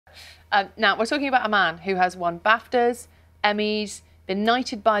Now, we're talking about a man who has won BAFTAs, Emmys, been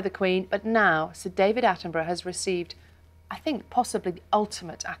knighted by the Queen, but now Sir David Attenborough has received, I think, possibly the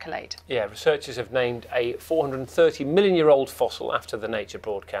ultimate accolade. Yeah, researchers have named a 430-million-year-old fossil after the nature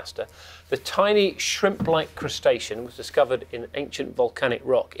broadcaster. The tiny shrimp-like crustacean was discovered in ancient volcanic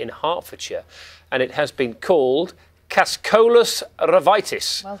rock in Hertfordshire, and it has been called Cascolus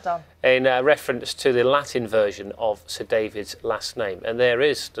ravitis. Well done. In reference to the Latin version of Sir David's last name. And there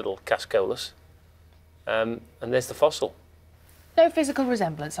is little Cascolus, and there's the fossil. No physical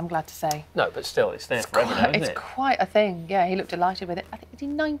resemblance, I'm glad to say. No, but still, it's there forever now, isn't it? It's quite a thing, yeah. He looked delighted with it. I think, is he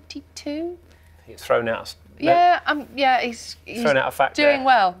 92? He's thrown out. Yeah, he's thrown out a fact doing there.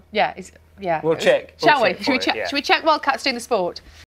 well. Yeah, yeah. We'll check. Shall we? Check Should we check? Yeah. Should we check while Kat's doing the sport?